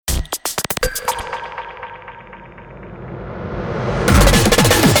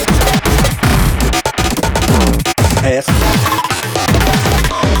ass.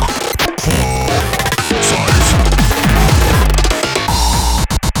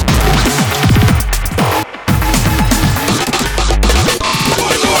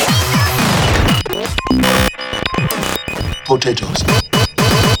 Potatoes.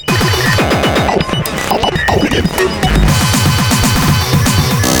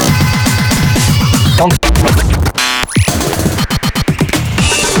 Don't.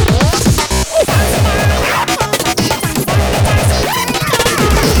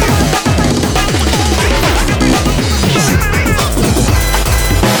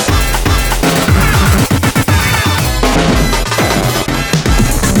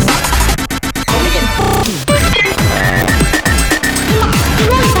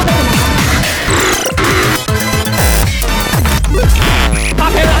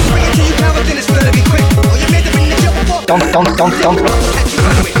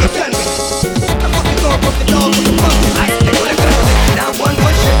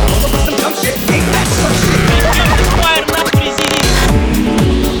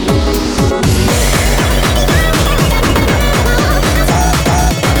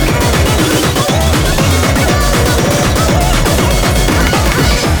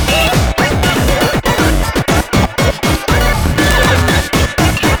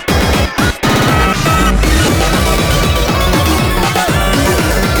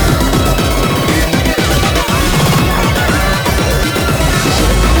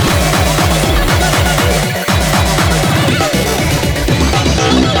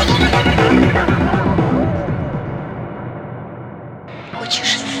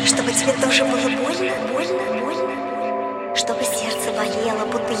 Хочешь, чтобы тебе тоже было больно? Чтобы сердце болело,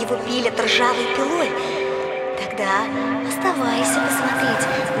 будто его пилят ржавой пилой? Тогда оставайся посмотреть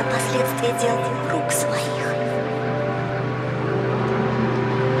на последствия дел рук своих.